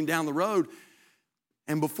 or 15 down the road.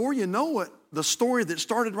 And before you know it, the story that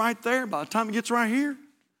started right there, by the time it gets right here,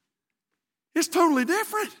 it's totally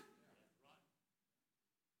different.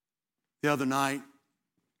 The other night,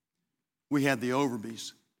 we had the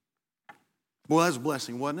Overbys. Boy, that was a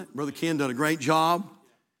blessing, wasn't it? Brother Ken did a great job.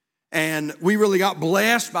 And we really got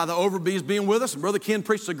blessed by the Overbys being with us. And Brother Ken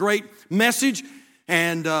preached a great message.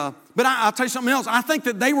 And but I'll tell you something else. I think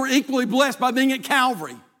that they were equally blessed by being at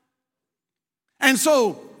Calvary. And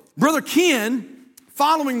so, Brother Ken,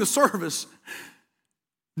 following the service,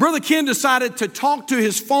 Brother Ken decided to talk to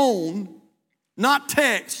his phone, not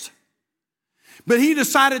text. But he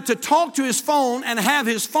decided to talk to his phone and have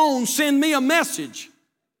his phone send me a message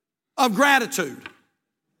of gratitude.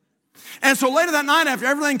 And so later that night, after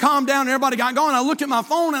everything calmed down and everybody got going, I looked at my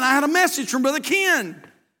phone and I had a message from Brother Ken.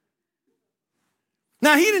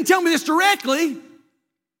 Now, he didn't tell me this directly.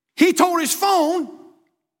 He told his phone,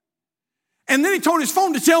 and then he told his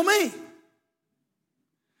phone to tell me.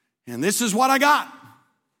 And this is what I got.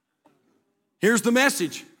 Here's the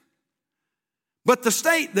message. But the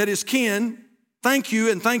state that is Ken, thank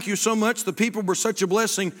you, and thank you so much. The people were such a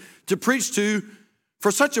blessing to preach to.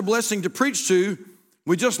 For such a blessing to preach to,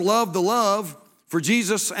 we just love the love for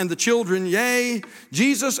Jesus and the children, yea,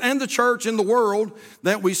 Jesus and the church in the world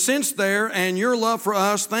that we sense there, and your love for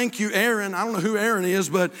us. Thank you, Aaron. I don't know who Aaron is,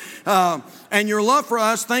 but, and your love for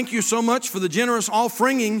us. Thank you so much for the generous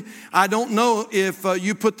offering. I don't know if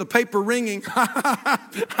you put the paper ringing.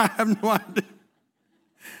 I have no idea.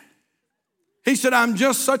 He said, I'm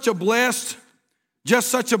just such a blessing,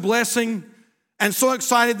 and so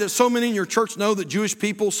excited that so many in your church know that Jewish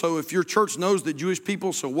people, so if your church knows that Jewish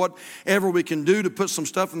people, so whatever we can do to put some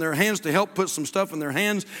stuff in their hands to help, put some stuff in their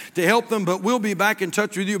hands to help them. But we'll be back in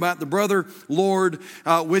touch with you about the brother, Lord,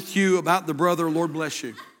 with you about the brother. Lord bless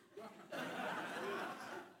you.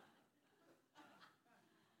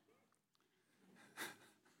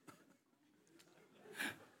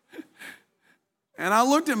 And I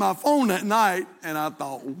looked at my phone that night and I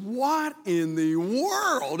thought, what in the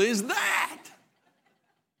world is that?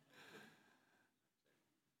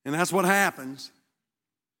 And that's what happens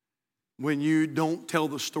when you don't tell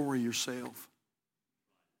the story yourself.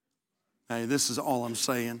 Hey, this is all I'm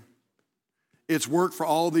saying. It's worked for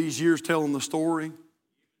all these years telling the story.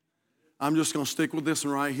 I'm just going to stick with this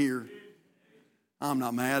one right here. I'm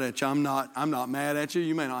not mad at you. I'm not mad at you.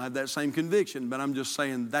 You may not have that same conviction, but I'm just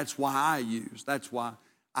saying that's why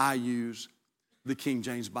I use the King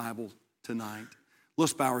James Bible tonight.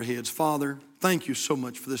 Let's bow our heads. Father, thank you so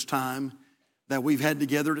much for this time that we've had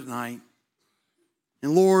together tonight.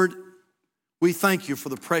 And Lord, we thank you for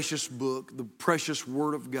the precious book, the precious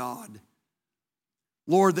Word of God.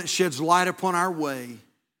 Lord, that sheds light upon our way.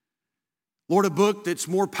 Lord, a book that's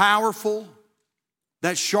more powerful,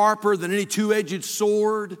 that's sharper than any two-edged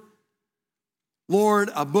sword. Lord,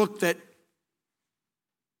 a book that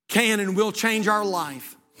can and will change our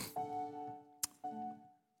life.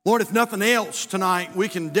 Lord, if nothing else tonight, we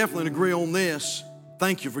can definitely agree on this.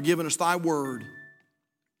 Thank you for giving us thy word.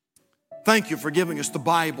 Thank you for giving us the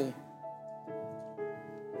Bible.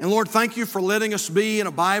 And Lord, thank you for letting us be in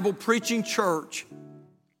a Bible preaching church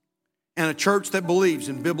and a church that believes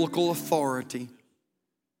in biblical authority.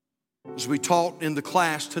 As we taught in the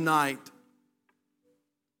class tonight,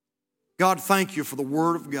 God, thank you for the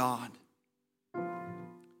Word of God.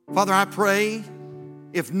 Father, I pray,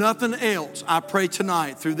 if nothing else, I pray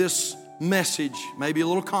tonight through this message, maybe a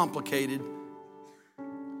little complicated,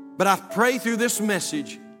 but I pray through this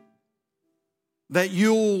message that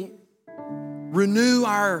you'll renew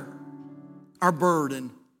our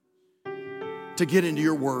burden to get into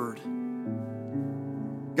your Word.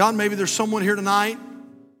 God, maybe there's someone here tonight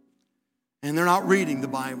and they're not reading the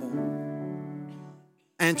Bible.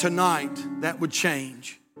 And tonight, that would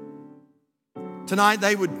change. Tonight,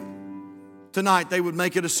 they would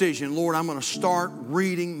make a decision. Lord, I'm going to start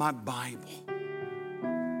reading my Bible.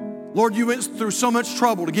 Lord, you went through so much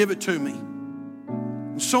trouble to give it to me.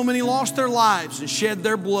 And so many lost their lives and shed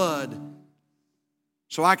their blood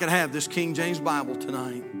so I could have this King James Bible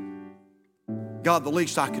tonight. God, the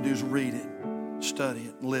least I could do is read it, study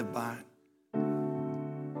it, and live by it.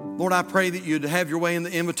 Lord, I pray that you'd have your way in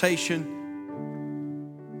the invitation.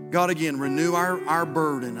 God, again, renew our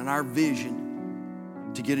burden and our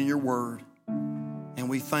vision to get in your word. And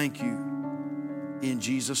we thank you in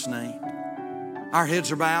Jesus' name. Our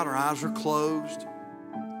heads are bowed, our eyes are closed.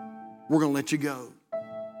 We're going to let you go.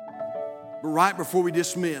 But right before we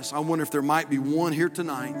dismiss, I wonder if there might be one here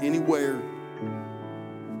tonight, anywhere,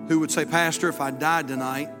 who would say, Pastor, if I died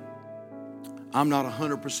tonight, I'm not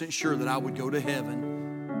 100% sure that I would go to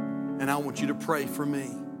heaven, and I want you to pray for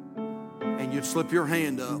me. And you'd slip your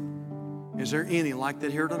hand up. Is there any like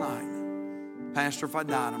that here tonight? Pastor, if I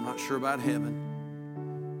died, I'm not sure about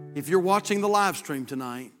heaven. If you're watching the live stream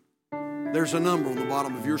tonight, there's a number on the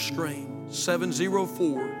bottom of your screen,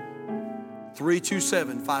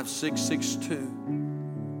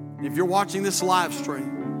 704-327-5662. If you're watching this live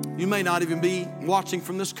stream, you may not even be watching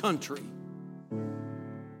from this country.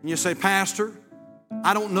 And you say, Pastor,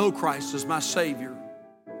 I don't know Christ as my Savior.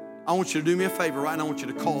 I want you to do me a favor right now. I want you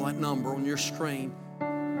to call that number on your screen.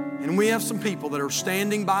 And we have some people that are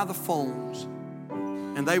standing by the phones,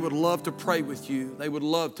 and they would love to pray with you. They would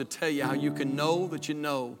love to tell you how you can know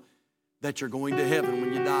that you're going to heaven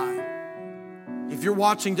when you die. If you're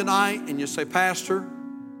watching tonight and you say, Pastor,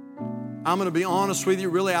 I'm going to be honest with you.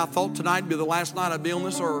 Really, I thought tonight would be the last night I'd be on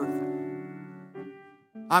this earth.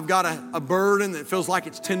 I've got a burden that feels like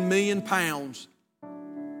it's 10 million pounds.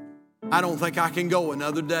 I don't think I can go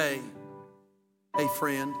another day. Hey,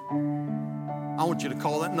 friend, I want you to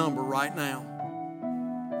call that number right now.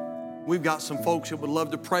 We've got some folks that would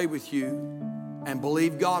love to pray with you and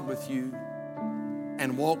believe God with you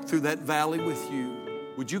and walk through that valley with you.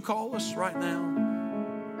 Would you call us right now?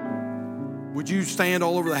 Would you stand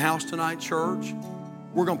all over the house tonight, church?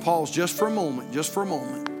 We're going to pause just for a moment.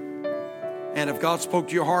 And if God spoke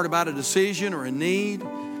to your heart about a decision or a need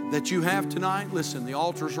that you have tonight, listen, the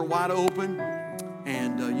altars are wide open,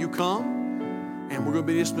 and you come, and we're going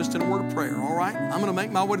to be dismissed in a word of prayer, all right? I'm going to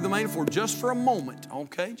make my way to the main floor just for a moment,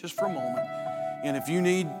 okay? Just for a moment. And if you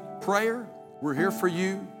need prayer, we're here for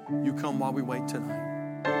you. You come while we wait tonight.